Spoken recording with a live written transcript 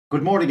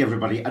Good morning,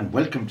 everybody, and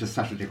welcome to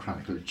Saturday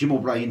Chronicle. Jim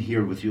O'Brien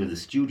here with you in the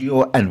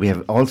studio, and we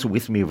have also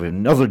with me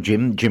another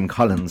Jim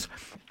Collins.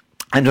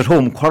 And at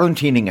home,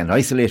 quarantining and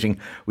isolating,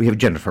 we have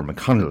Jennifer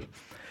McConnell.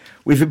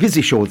 We have a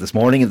busy show this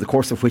morning, in the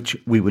course of which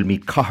we will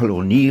meet Cathal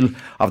O'Neill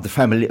of the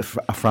family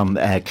from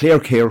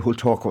Clare Care, who will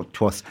talk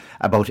to us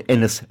about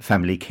Ennis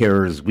Family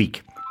Carers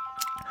Week.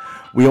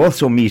 We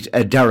also meet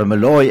Dara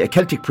Malloy, a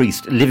Celtic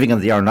priest living on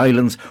the Aran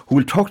Islands, who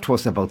will talk to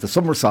us about the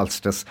summer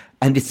solstice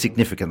and its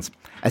significance.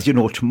 As you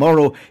know,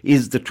 tomorrow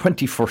is the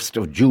 21st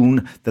of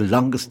June, the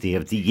longest day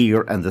of the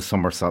year, and the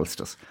summer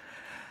solstice.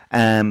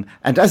 And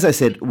as I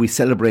said, we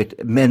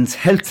celebrate Men's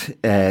Health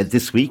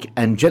this week,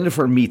 and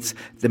Jennifer meets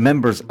the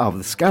members of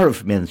the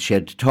Scariff Men's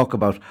Shed to talk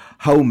about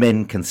how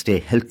men can stay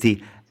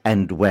healthy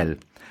and well.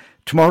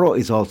 Tomorrow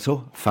is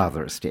also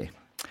Father's Day.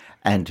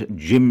 And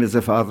Jim is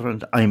a father,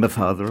 and I'm a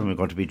father, and we're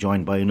going to be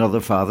joined by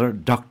another father,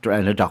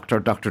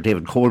 Dr.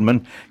 David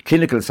Coleman,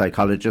 clinical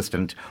psychologist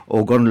and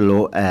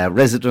Ogonnelloe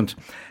resident,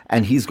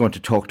 and he's going to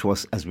talk to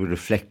us as we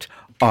reflect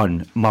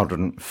on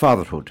modern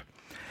fatherhood.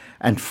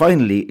 And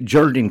finally,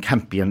 Geraldine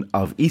Campion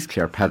of East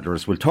Clare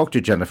Paddlers will talk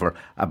to Jennifer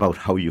about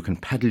how you can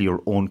paddle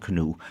your own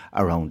canoe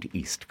around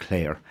East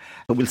Clare.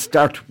 We'll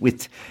start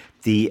with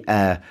the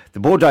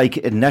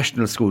Bodyke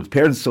National Schools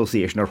Parents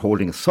Association are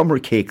holding a summer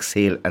cake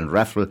sale and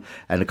raffle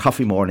and a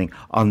coffee morning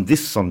on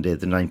this Sunday,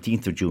 the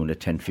 19th of June at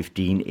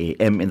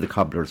 10:15am in the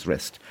Cobbler's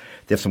Rest.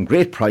 They have some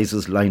great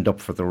prizes lined up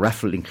for the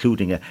raffle,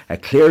 including a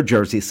Clare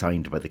jersey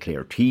signed by the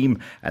Clare team.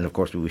 And of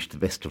course, we wish the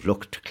best of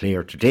luck to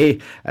Clare today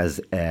as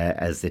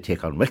they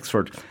take on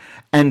Wexford.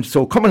 And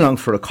so come along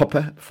for a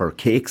cuppa, for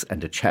cakes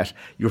and a chat.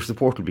 Your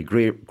support will be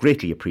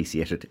greatly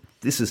appreciated.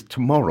 This is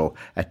tomorrow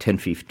at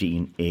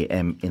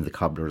 10:15am in the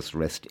Cobbler's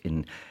Rest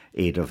in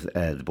aid of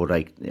the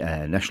Bodyke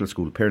National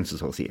School Parents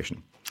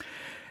Association.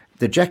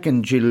 The Jack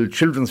and Jill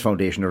Children's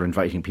Foundation are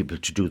inviting people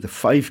to do the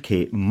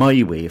 5K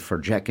My Way for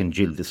Jack and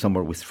Jill this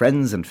summer with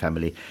friends and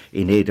family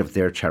in aid of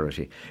their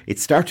charity. It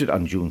started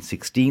on June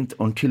 16th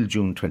until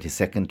June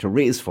 22nd to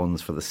raise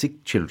funds for the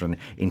sick children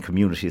in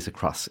communities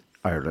across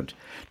Ireland.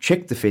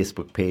 Check the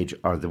Facebook page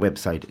or the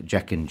website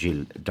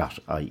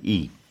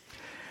jackandjill.ie.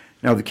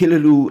 Now, the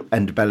Killaloe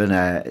and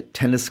Ballina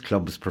Tennis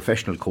Club's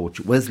professional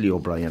coach Wesley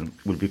O'Brien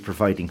will be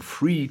providing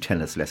free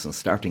tennis lessons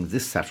starting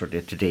this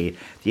Saturday, today,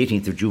 the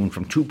 18th of June,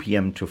 from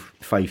 2pm to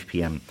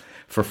 5pm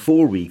for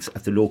 4 weeks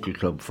at the local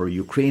club for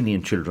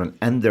Ukrainian children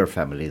and their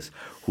families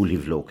who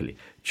live locally.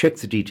 Check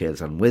the details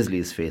on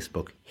Wesley's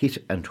Facebook Hit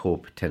and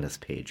Hope tennis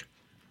page.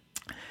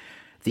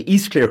 The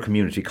East Clare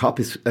Community Co-op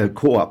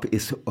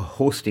is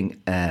hosting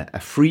a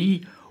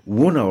free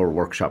 1-hour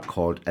workshop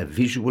called A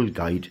Visual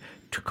Guide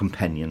to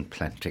Companion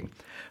Planting.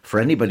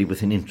 For anybody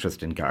with an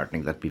interest in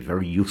gardening, that'd be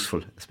very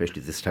useful,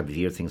 especially this time of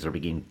year. Things are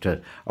beginning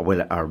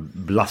are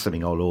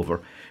blossoming all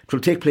over. It will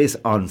take place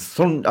on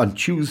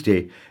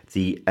Tuesday,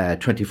 the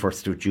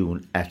 21st of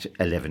June at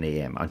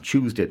 11am. On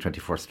Tuesday,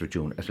 21st of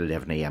June at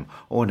 11am.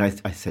 Oh, and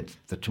I said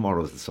that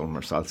tomorrow is the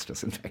summer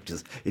solstice. In fact,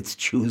 it's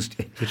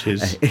Tuesday. It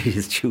is. It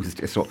is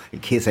Tuesday. So in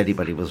case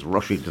anybody was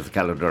rushing to the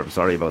calendar, I'm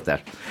sorry about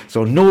that.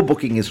 So no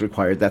booking is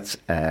required. That's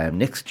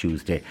next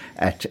Tuesday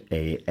at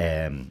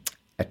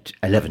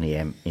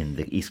 11am in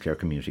the East Clare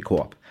Community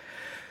Co-op.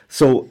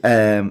 So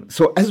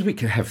as we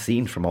have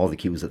seen from all the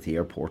queues at the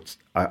airports,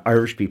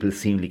 Irish people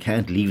seemingly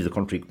can't leave the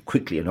country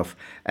quickly enough,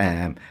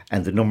 and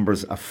the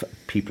numbers of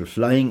people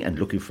flying and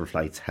looking for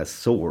flights has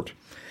soared.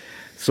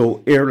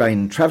 So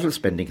airline travel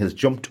spending has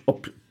jumped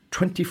up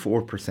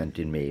 24%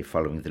 in May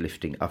following the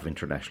lifting of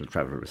international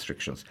travel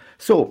restrictions.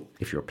 So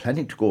if you're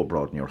planning to go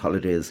abroad on your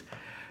holidays,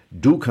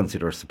 do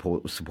consider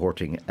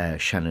supporting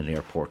Shannon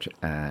Airport.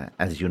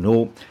 As you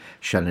know,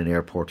 Shannon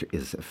Airport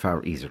is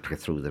far easier to get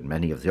through than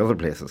many of the other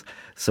places.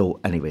 So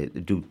anyway,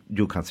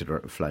 do consider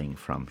flying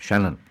from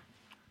Shannon.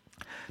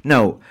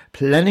 Now,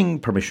 planning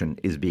permission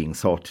is being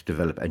sought to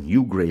develop a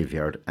new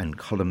graveyard and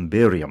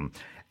columbarium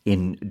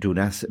in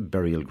Dunas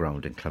Burial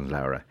Ground in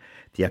Clonlara.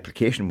 The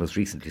application was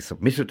recently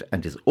submitted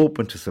and is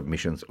open to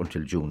submissions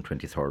until June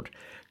 23rd.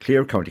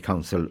 Clare County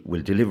Council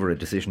will deliver a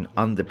decision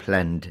on the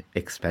planned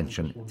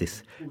expansion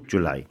this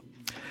July.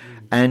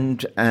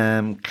 And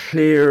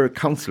Clare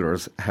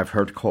councillors have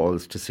heard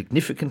calls to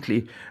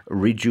significantly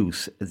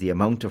reduce the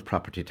amount of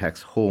property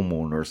tax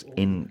homeowners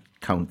in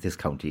this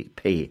county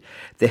pay.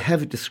 They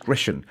have a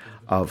discretion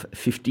of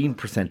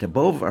 15%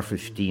 above or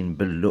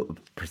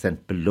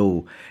 15%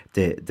 below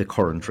the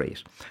current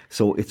rate.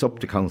 So it's up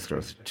to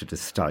councillors to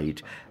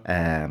decide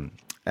on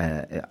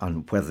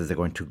whether they're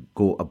going to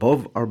go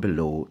above or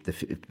below the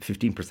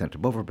 15%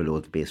 above or below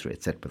the base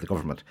rate set by the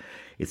government.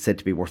 It's said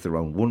to be worth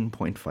around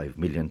 1.5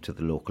 million to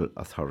the local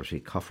authority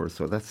coffers.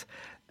 So that's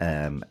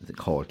the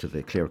call to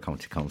the Clare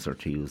County Council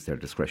to use their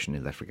discretion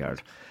in that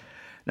regard.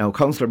 Now,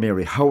 Councillor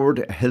Mary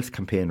Howard, a health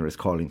campaigner, is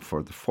calling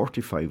for the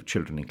 45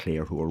 children in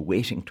Clare who are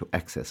waiting to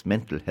access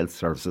mental health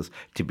services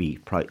to be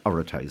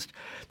prioritised.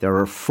 There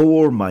are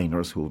 4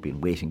 minors who have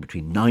been waiting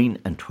between 9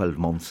 and 12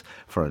 months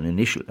for an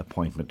initial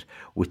appointment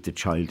with the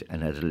Child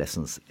and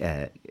Adolescents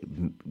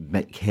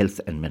Health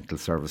and Mental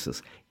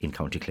Services in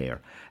County Clare.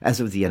 As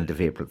of the end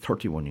of April,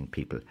 31 young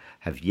people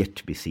have yet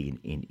to be seen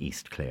in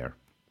East Clare.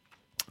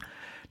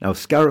 Now,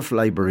 Scariff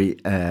Library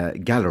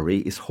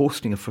Gallery is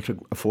hosting a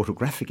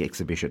photographic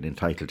exhibition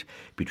entitled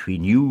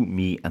Between You,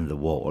 Me and the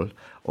Wall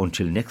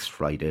until next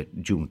Friday,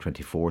 June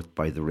 24th,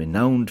 by the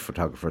renowned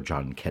photographer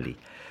John Kelly.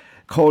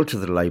 Call to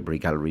the Library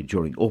Gallery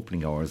during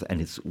opening hours,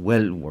 and it's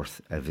well worth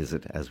a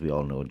visit. As we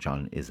all know,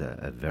 John is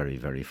a very,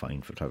 very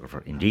fine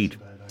photographer indeed.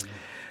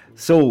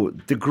 So,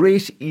 the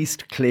Great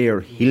East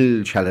Clare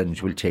Hill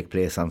Challenge will take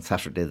place on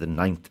Saturday the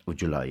 9th of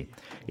July.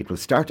 It will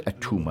start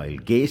at 2 Mile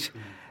Gate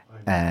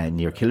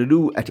near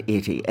Killaloo at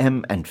 8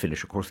 a.m. and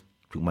finish, of course,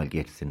 2 Mile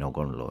Gate is in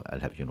Ogonnelloe, I'll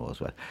have you know as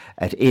well,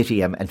 at 8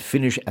 a.m. and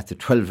finish at the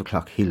 12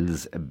 o'clock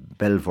Hills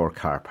Belvoir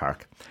Car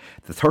Park.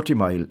 The 30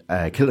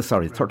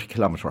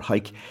 kilometre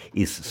hike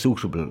is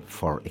suitable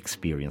for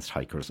experienced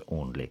hikers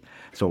only.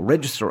 So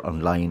register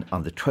online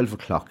on the 12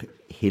 o'clock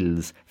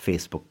Hills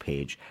Facebook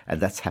page, and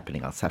that's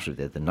happening on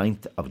Saturday the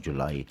 9th of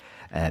July,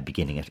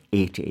 beginning at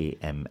 8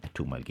 a.m. at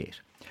 2 Mile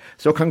Gate.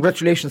 So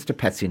congratulations to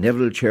Patsy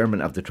Neville,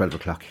 chairman of the 12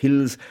 o'clock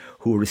Hills,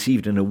 who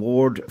received an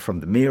award from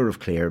the Mayor of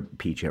Clare,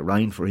 PJ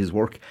Ryan, for his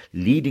work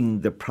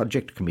leading the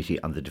project committee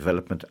on the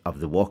development of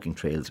the walking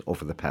trails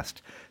over the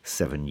past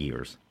 7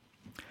 years.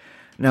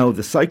 Now,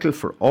 the Cycle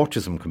for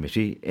Autism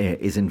Committee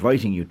is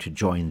inviting you to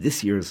join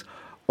this year's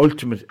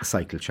Ultimate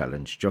Cycle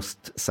Challenge.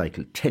 Just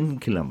cycle 10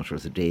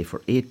 kilometres a day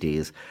for 8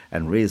 days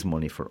and raise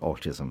money for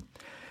autism.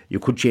 You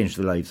could change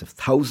the lives of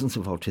thousands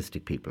of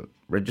autistic people.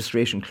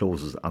 Registration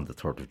closes on the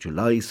 3rd of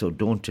July, so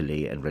don't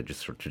delay and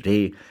register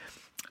today.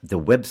 The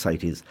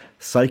website is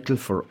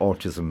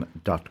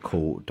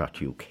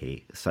cycleforautism.co.uk.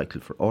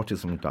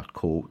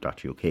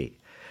 cycleforautism.co.uk.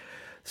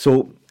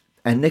 So,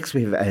 and next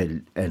we have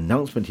an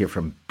announcement here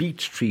from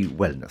Beech Tree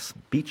Wellness.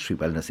 Beech Tree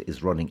Wellness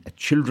is running a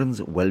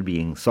children's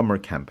wellbeing summer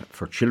camp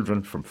for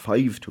children from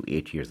 5 to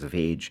 8 years of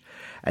age,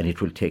 and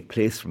it will take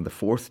place from the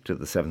 4th to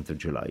the 7th of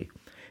July.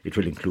 It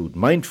will include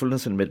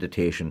mindfulness and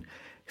meditation,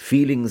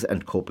 feelings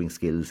and coping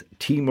skills,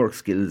 teamwork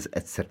skills,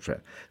 etc.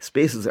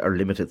 Spaces are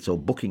limited, so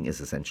booking is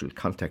essential.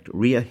 Contact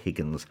Ria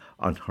Higgins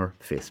on her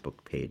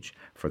Facebook page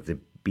for the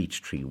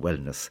Beech Tree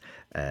Wellness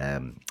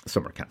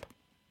summer camp.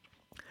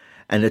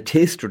 And a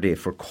taster day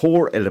for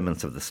core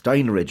elements of the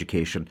Steiner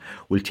education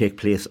will take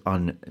place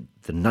on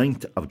the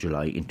 9th of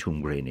July in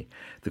Toongraney.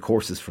 The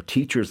course is for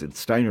teachers in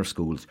Steiner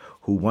schools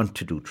who want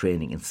to do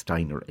training in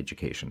Steiner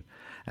education.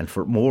 And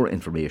for more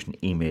information,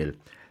 email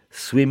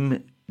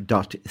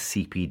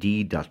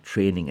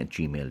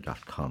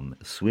swim.cpd.training@gmail.com.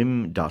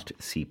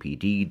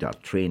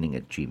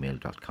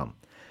 swim.cpd.training@gmail.com.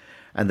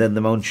 And then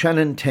the Mount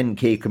Shannon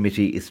 10K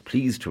committee is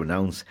pleased to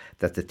announce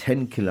that the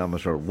 10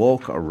 kilometre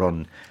walk or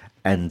run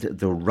and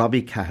the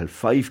Robbie Cahill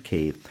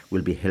 5K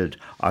will be held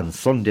on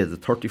Sunday the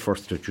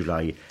 31st of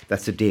July.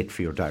 That's a date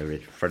for your diary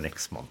for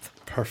next month.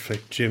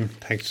 Perfect, Jim.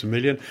 Thanks a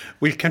million.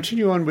 We'll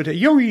continue on with a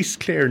young East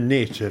Clare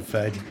native,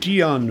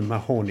 Dion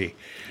Mahoney,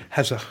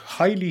 has a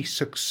highly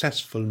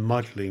successful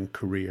modelling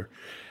career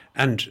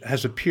and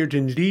has appeared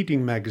in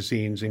leading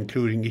magazines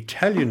including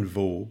Italian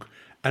Vogue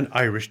and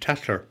Irish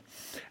Tatler.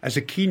 As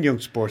a keen young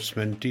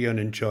sportsman, Dion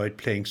enjoyed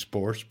playing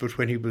sports, but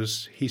when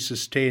he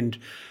sustained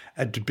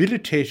a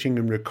debilitating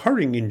and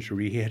recurring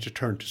injury, he had to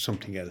turn to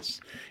something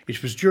else.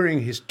 It was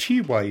during his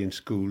TY in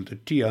school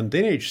that Dion,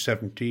 then aged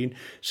 17,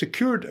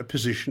 secured a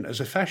position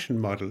as a fashion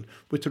model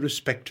with the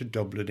respected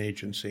Dublin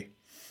agency.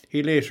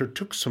 He later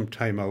took some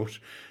time out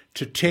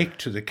to take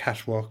to the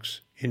catwalks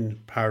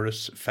in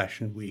Paris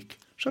Fashion Week.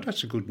 So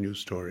that's a good news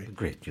story.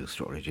 Great news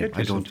story, Jim.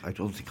 I don't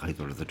think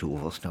either of the two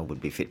of us now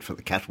would be fit for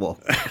the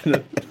catwalk.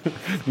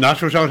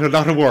 Not without a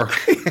lot of work.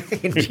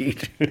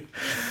 Indeed.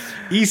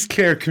 East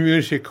Clare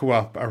Community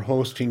Co-op are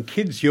hosting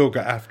kids yoga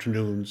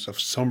afternoons of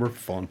summer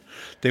fun.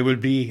 They will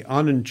be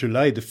on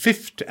July the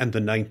 5th and the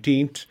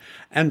 19th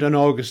and on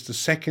August the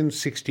 2nd,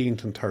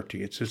 16th and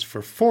 30th. It's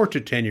for 4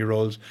 to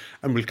 10-year-olds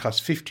and will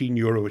cost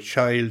 €15 a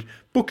child.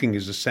 Booking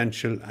is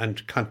essential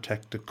and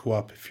contact the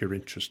co-op if you're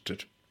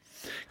interested.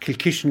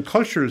 Kilkishen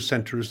Cultural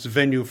Centre is the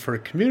venue for a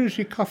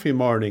community coffee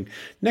morning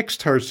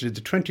next Thursday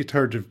the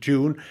 23rd of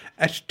June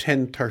at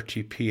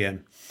 10:30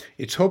 p.m.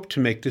 It's hoped to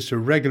make this a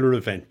regular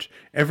event.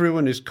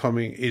 Everyone is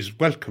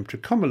welcome to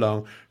come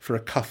along for a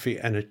coffee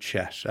and a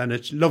chat. And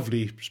it's a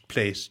lovely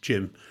place,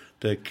 Jim,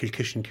 the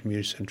Kilkishen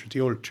Community Centre, the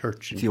old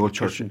church. The old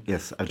church,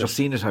 yes. I've just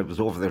seen it. I was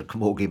over there at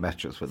Camogie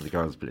matches when the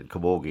girls played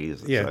Camogie.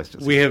 Yeah,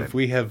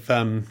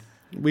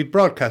 we've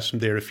broadcast from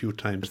there a few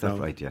times now. Is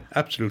that right, yeah?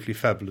 Absolutely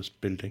fabulous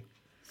building.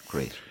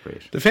 great,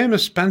 great. The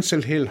famous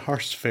Spancil Hill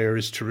Horse Fair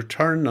is to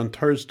return on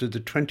Thursday the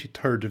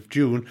 23rd of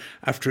June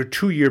after a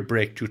 2-year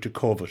break due to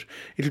COVID.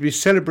 It'll be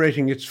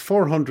celebrating its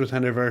 400th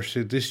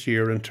anniversary this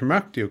year, and to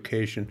mark the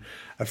occasion,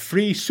 a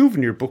free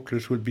souvenir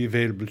booklet will be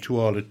available to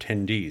all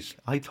attendees.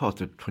 I thought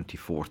the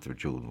 24th of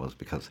June was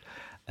because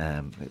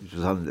it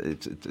was on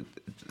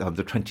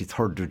the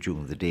 23rd of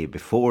June, the day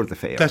before the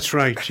fair. That's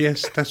right,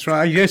 yes, that's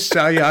right. Yes,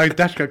 I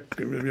that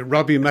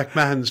Robbie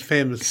McMahon's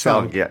famous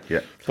song. Yeah.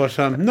 But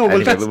no, anyway,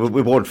 well, that's...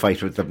 we won't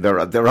fight with them. They're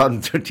on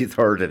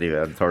 23rd anyway,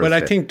 on Thursday. Well,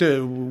 I think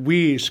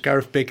we,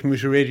 Scariff Bay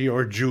Community Radio,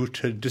 are due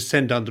to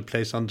descend on the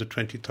place on the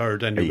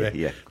 23rd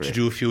anyway, to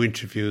do a few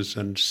interviews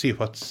and see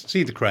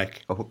the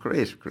crack. Oh,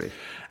 great.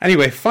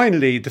 Anyway,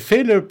 finally, the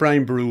Féile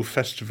Brian Boru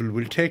Festival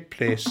will take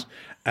place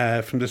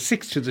from the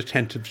 6th to the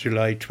 10th of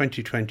July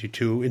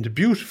 2022 in the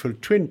beautiful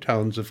twin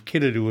towns of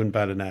Killaloe and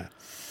Ballina.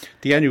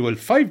 The annual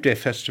 5-day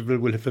festival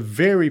will have a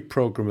varied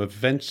programme of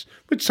events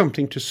with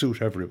something to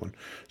suit everyone.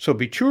 So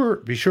be sure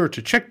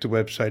to check the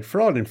website for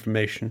all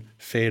information,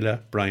 Féile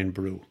Brian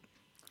Boru.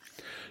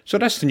 So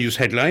that's the news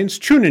headlines.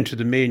 Tune into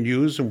the main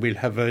news and we'll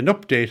have an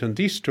update on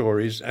these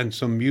stories and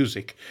some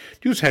music.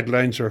 News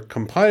headlines are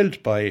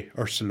compiled by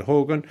Ursula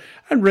Hogan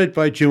and read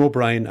by Jim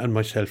O'Brien and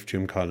myself,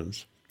 Jim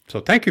Collins. So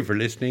thank you for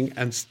listening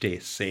and stay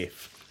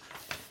safe.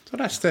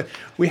 So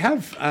we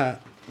have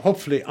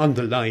hopefully on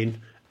the line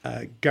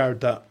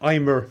Garda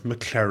Eimear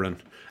McLaren.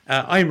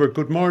 Eimear,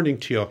 good morning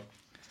to you.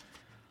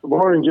 Good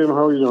morning, Jim.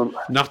 How are you doing?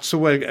 Not so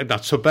well,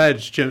 not so bad,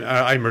 Jim.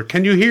 Eimear,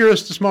 can you hear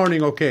us this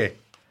morning okay?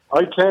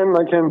 I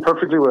can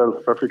perfectly well.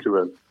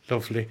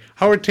 Lovely.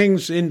 How are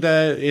things in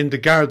the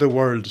Garda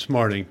world this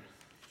morning?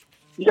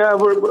 Yeah,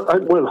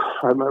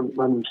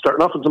 I'm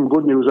starting off with some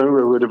good news.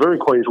 Anyway, we had a very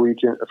quiet week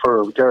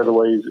for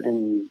Garda-wise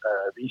in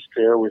the East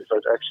Clare. We've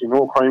had actually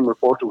no crime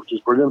reported, which is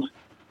brilliant.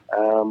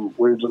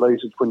 We're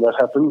delighted when that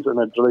happens, and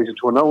I'm delighted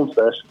to announce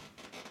that.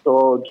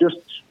 So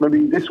just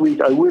maybe this week,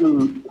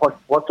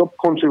 what's up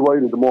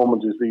countrywide at the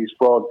moment is these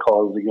fraud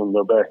calls again.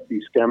 They're back,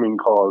 these scamming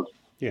calls.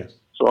 Yes.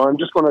 So I'm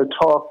just going to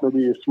talk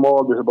maybe a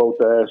small bit about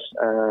that.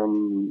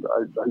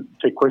 I'll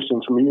take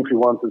questions from you if you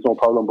want, there's no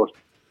problem, but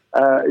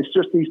it's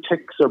just these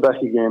texts are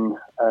back again.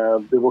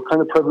 They were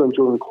kind of prevalent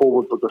during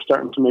COVID, but they're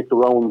starting to make the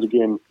rounds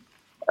again.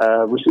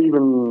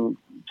 Receiving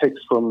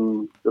texts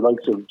from the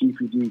likes of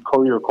DPD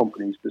courier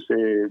companies to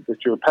say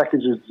that your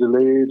package is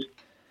delayed.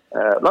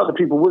 A lot of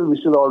people will be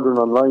still ordering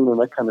online and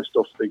that kind of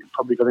stuff. They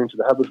probably got into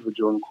the habit of it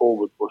during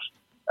COVID, but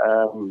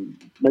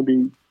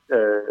maybe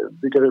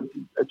they get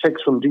a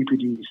text from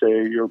DPD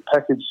say your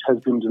package has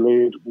been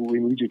delayed. We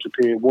need you to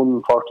pay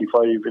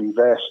 $145 in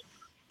VAT.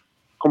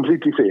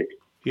 Completely fake.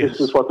 Yes.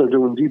 This is what they're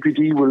doing.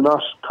 DPD will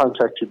not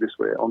contact you this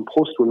way. An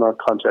Post will not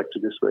contact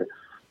you this way.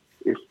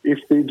 If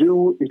they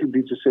do, it'll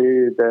be to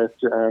say that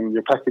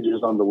your package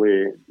is on the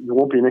way. There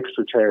won't be an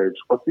extra charge.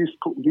 What these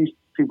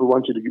people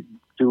want you to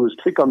do is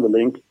click on the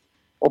link,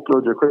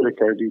 upload your credit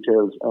card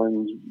details,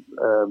 and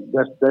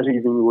that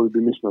evening you will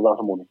be missing a lot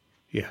of money.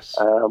 Yes.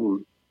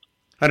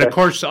 And of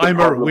course,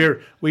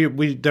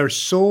 there's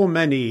so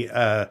many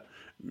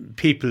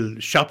people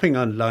shopping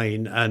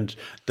online, and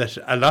that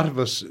a lot of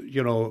us,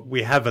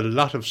 we have a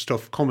lot of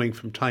stuff coming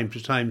from time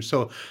to time.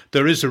 So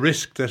there is a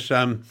risk that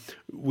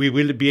we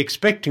will be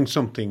expecting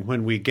something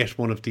when we get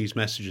one of these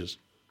messages.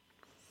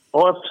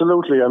 Oh,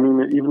 absolutely. I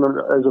mean, even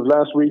as of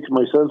last week,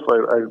 myself,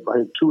 I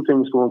had 2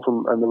 things going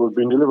from, and they were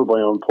being delivered by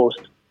An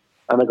Post,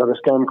 and I got a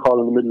scam call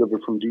in the middle of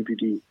it from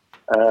DPD.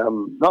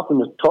 Nothing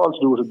at all to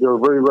do with it. They're a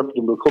very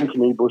reputable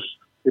company, but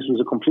this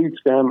was a complete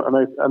scam, and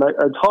I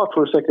thought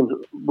for a second,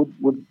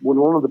 would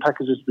one of the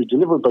packages be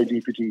delivered by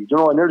DPD?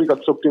 I nearly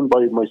got sucked in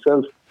by it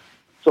myself.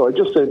 So I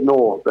just said,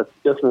 no, that's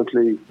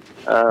definitely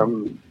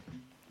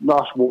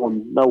not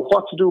one. Now,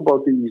 what to do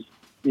about these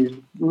is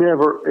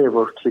never,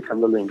 ever click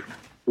on the link.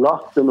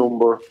 Lock the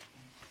number.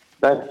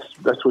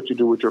 That's what you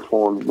do with your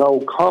phone. Now,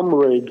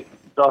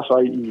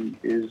 Comreg.ie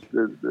is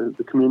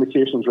the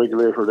communications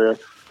regulator there.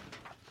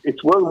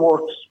 It's well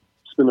worth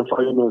spending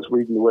 5 minutes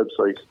reading the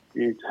website.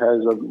 It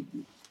has a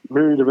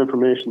myriad of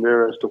information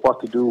there as to what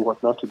to do,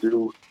 what not to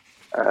do.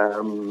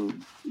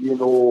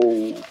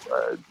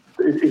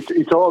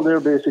 It's all there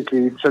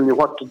basically telling you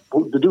what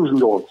the do's and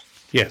don'ts.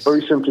 Yes.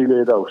 Very simply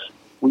laid out.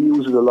 We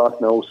use it a lot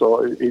now,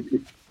 so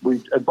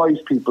we advise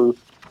people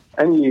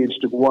any age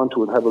to go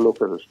onto it and have a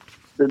look at it.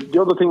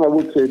 The other thing I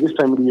would say, this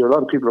time of the year, a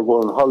lot of people are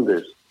going on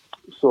holidays.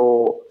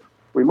 So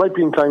we might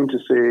be inclined to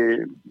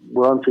say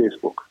we're on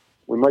Facebook.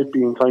 We might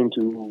be inclined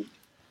to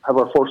have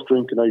our first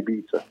drink in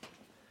Ibiza.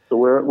 So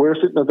we're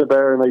sitting at the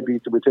bar in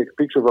Ibiza, we take a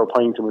picture of our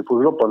pint and we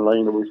put it up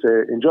online and we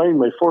say, enjoying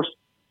my first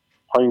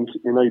pint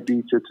in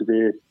Ibiza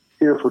today,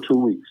 here for 2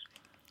 weeks.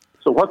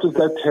 So what does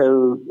that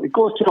tell? It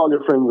goes to all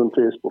your friends on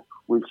Facebook.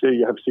 We'll say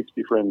you have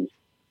 60 friends.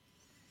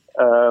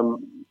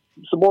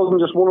 Supposing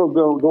just one of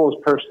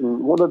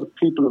the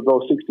people of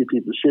those 60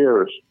 people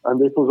share it and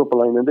they put it up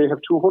online and they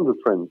have 200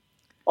 friends.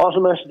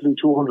 Automatically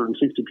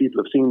 260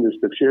 people have seen this,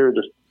 they've shared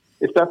it.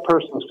 If that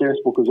person's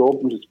Facebook is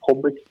open, it's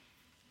public,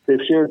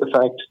 they've shared the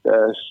fact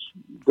that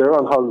they're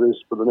on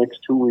holidays for the next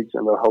 2 weeks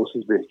and their house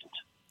is vacant.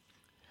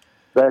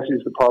 That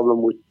is the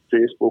problem with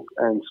Facebook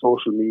and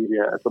social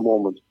media at the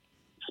moment.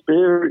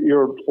 Spare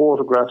your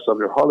photographs of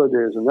your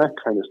holidays and that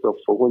kind of stuff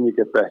for when you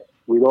get back.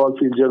 We'd all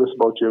feel jealous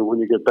about you when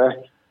you get back.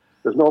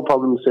 There's no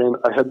problem saying,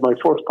 I had my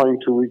first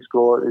pint 2 weeks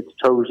ago, it's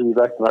terrible to be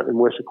back in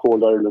West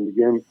Cold Ireland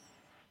again.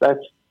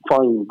 That's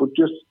fine, but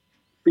just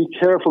be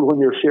careful when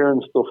you're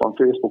sharing stuff on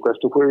Facebook as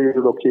to where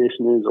your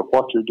location is or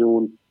what you're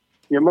doing.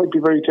 You might be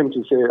very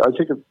tempted to say, I'll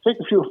take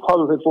a few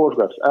holiday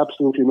photographs.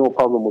 Absolutely no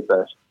problem with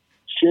that.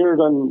 Share it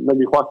on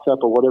maybe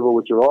WhatsApp or whatever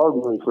with your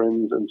ordinary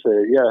friends and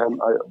say, yeah, I'm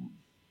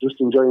just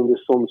enjoying this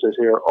sunset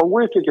here. Or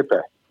wait till you get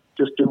back.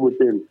 Just do it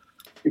then.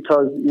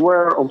 Because you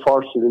are,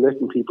 unfortunately,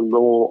 letting people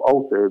know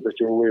out there that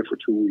you're away for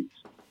 2 weeks.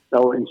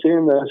 Now, in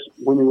saying that,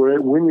 when you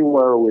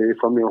were away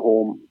from your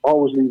home,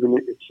 always leaving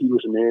a key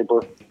with a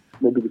neighbour,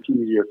 maybe the key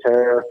to your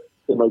car.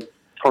 They might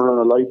turn on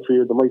a light for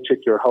you. They might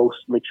check your house,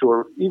 make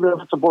sure, even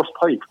if it's a burst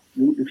pipe.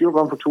 If you're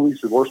gone for 2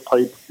 weeks, a burst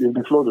pipe, you'll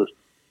be flooded.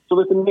 So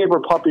let the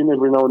neighbour pop in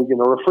every now and again,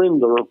 or a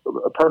friend, or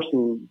a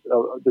person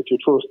that you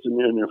trust in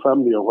your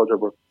family or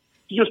whatever.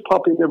 You just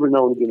pop in every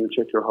now and again and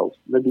check your house.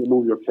 Maybe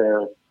move your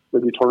car.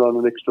 Maybe turn on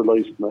an extra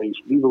light at night.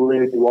 Leave a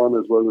radio on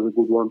as well as a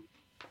good one.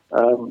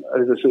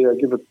 As I say, I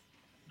give it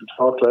the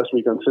talk last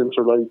week on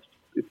sensor lights.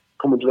 It's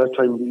coming to that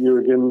time of the year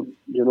again.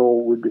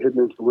 We'll be heading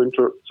into the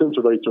winter.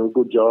 Sensor lights are a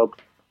good job.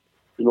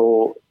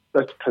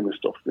 That kind of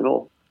stuff,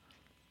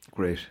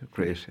 Great.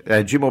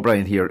 Jim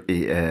O'Brien here,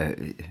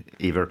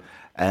 Iver.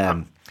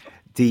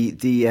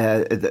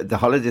 The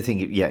holiday thing,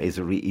 is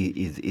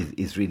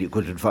really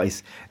good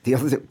advice. The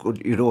other thing,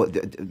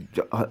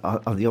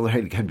 on the other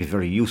hand, it can be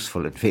very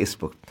useful in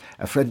Facebook.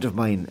 A friend of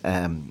mine,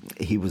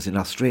 he was in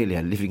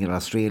Australia, living in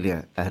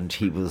Australia, and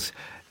he was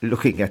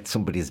looking at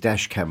somebody's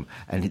dash cam,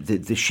 and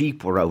the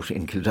sheep were out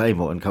in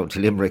Kildymo in County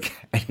Limerick,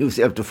 and he was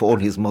able to phone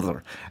his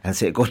mother and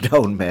say, "Go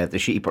down, man, the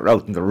sheep are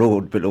out in the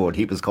road below," and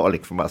he was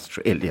calling from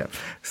Australia.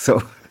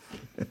 So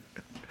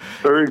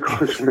very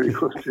good,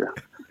 yeah.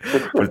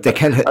 But it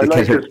can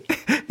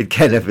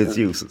have its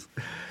uses.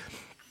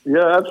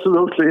 Yeah,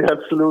 absolutely.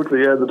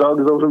 Yeah, the dog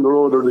is out on the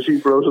road or the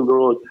sheep are out on the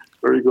road.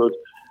 Very good.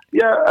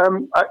 Yeah,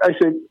 I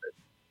say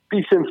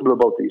be sensible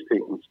about these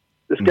things.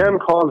 The scam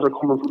calls are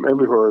coming from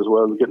everywhere as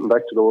well. Getting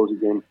back to those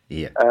again.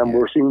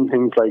 We're seeing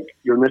things like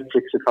your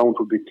Netflix account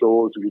will be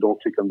closed if you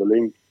don't click on the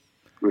link.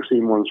 We're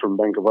seeing ones from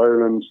Bank of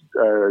Ireland.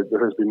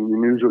 There has been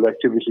unusual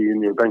activity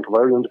in your Bank of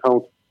Ireland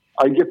account.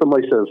 I get them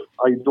myself.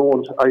 I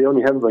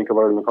only have a Bank of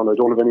Ireland account. I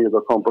don't have any other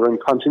account, but I'm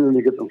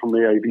continually getting them from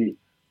AIB.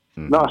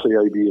 Not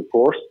AIB, of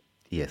course.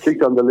 Yes.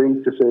 Click on the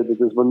link to say that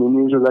there's been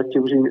unusual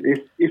activity.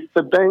 If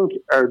the bank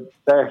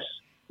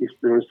if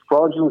there is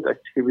fraudulent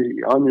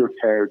activity on your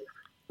card,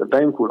 the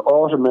bank will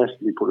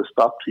automatically put a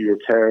stop to your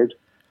card,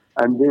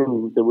 and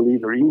then they will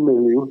either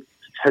email you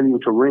to tell you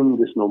to ring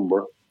this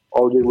number,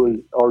 or they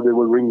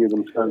will ring you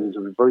themselves. It's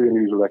a very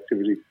unusual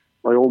activity.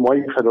 My own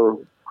wife had her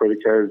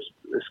credit cards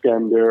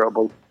scam there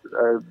about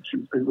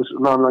it was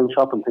an online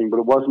shopping thing, but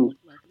it wasn't.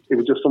 It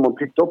was just someone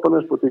picked up on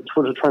it, but they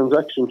put a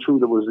transaction through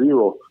that was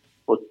zero.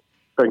 But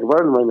Bank of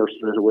Ireland rang her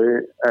straight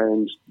away,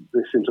 and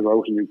they sent her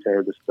out a new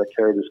card. That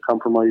card is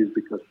compromised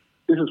because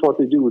this is what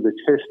they do.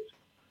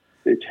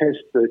 They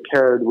test the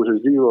card with a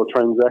zero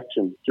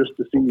transaction just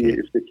to see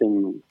if they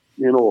can,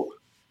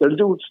 they'll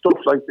do stuff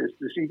like this.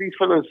 You see, these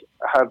fellas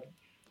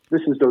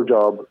this is their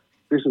job.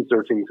 This is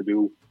their thing to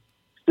do.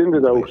 Send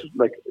it out.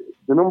 Like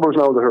the numbers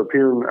now that are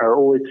appearing are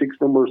 086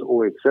 numbers,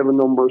 087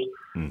 numbers.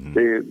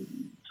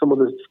 Some of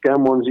the scam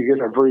ones you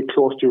get are very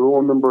close to your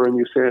own number, and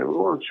you say,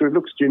 "Oh, sure, it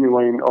looks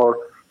genuine," or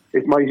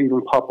it might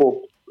even pop up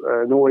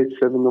an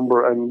 087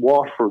 number and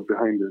Watford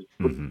behind it.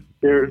 But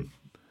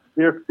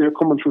they're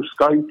coming through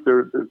Skype.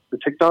 The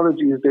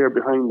technology is there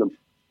behind them.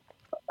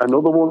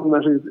 Another one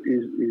that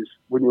is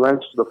when you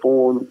answer the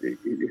phone,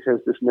 it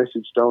has this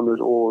message down that,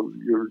 "Oh,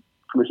 you're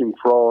committing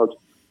fraud.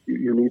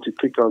 You need to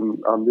click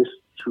on this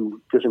to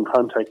get in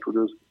contact with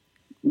us."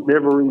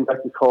 Never ring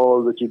back a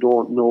call that you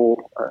don't know.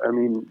 I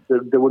mean,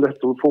 they will let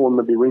the phone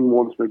maybe ring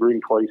once, maybe ring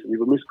twice, and you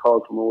have a missed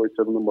call from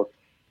 087 number.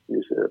 And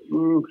you say,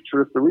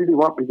 sure, if they really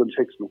want me, they'll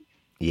text me.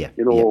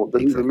 They'll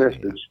leave a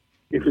message.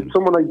 If it's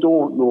someone I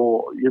don't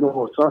know,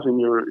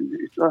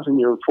 it's not in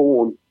your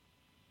phone.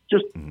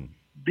 Just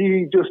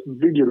be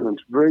vigilant,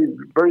 very,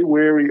 very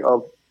wary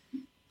of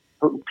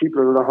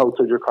people that are not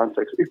outside your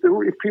contacts.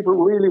 If people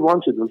really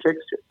want you, they'll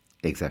text you.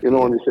 Exactly.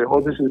 And you say, "Oh,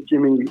 this is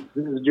Jimmy.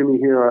 This is Jimmy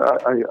here. I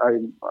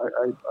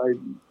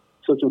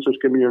such and such.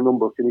 Give me your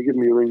number. Can you give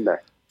me a ring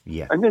back?"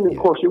 Yeah. And then, of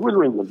course, you will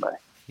ring them back.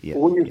 Yeah.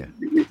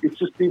 It's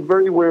just be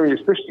very wary,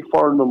 especially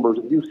foreign numbers.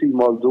 If you see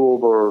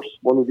Moldova or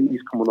one of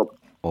these coming up,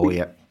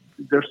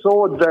 they're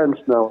so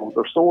advanced now.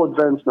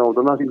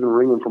 They're not even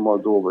ringing from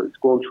Moldova. It's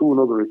going through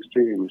another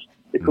exchange.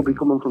 It could be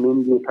coming from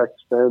India,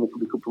 Pakistan. It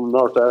could be coming from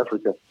North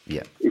Africa.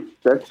 Yeah.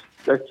 That's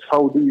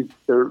how these.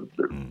 A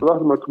lot of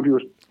them are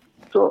computers.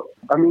 So,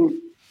 I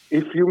mean,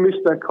 if you miss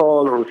that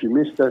call or if you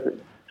miss that,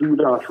 do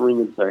not ring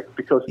it back,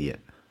 because if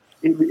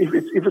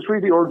it's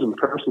really urgent,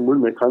 the person will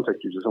make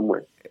contact you some way.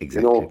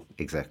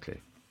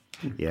 Exactly.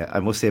 Yeah, I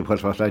must say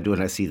what I do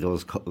when I see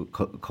those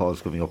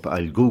calls coming up,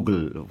 I'll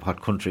Google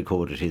what country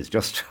code it is,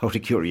 just out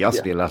of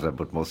curiosity, a lot of them,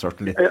 but most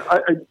certainly.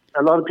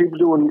 A lot of people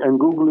do, and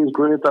Google is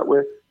great that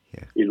way.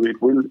 Yeah.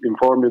 It will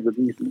inform you that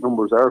these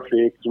numbers are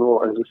fake. You know,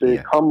 as I say,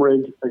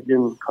 Comreg,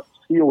 again,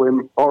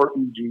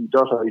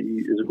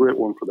 comreg.ie is a great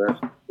one for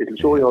that. It'll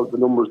show you all the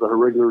numbers that are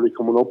regularly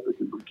coming up.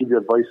 It'll give you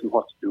advice on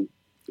what to do,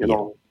 you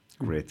know.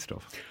 Great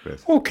stuff. Great.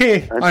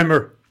 Okay,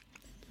 Eimear.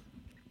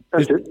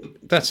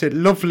 That's it.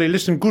 Lovely.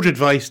 Listen, good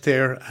advice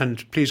there.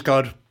 And please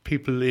God,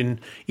 people in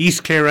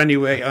East Clare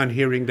anyway, on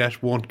hearing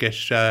that, won't get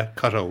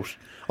cut out.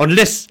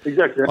 Unless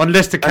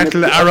the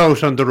cattle are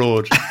out on the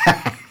road.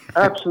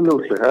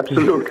 Absolutely. And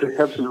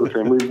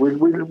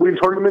we'll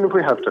turn them in if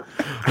we have to.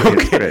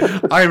 Okay.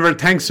 Eimear,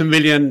 thanks a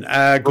million.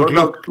 Good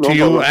luck to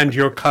you and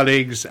your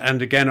colleagues.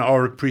 And again,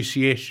 our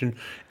appreciation,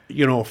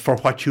 for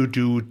what you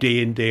do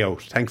day in, day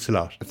out. Thanks a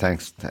lot.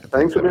 Thanks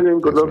a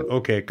million. Good luck.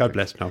 Okay. God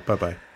bless now. Bye-bye.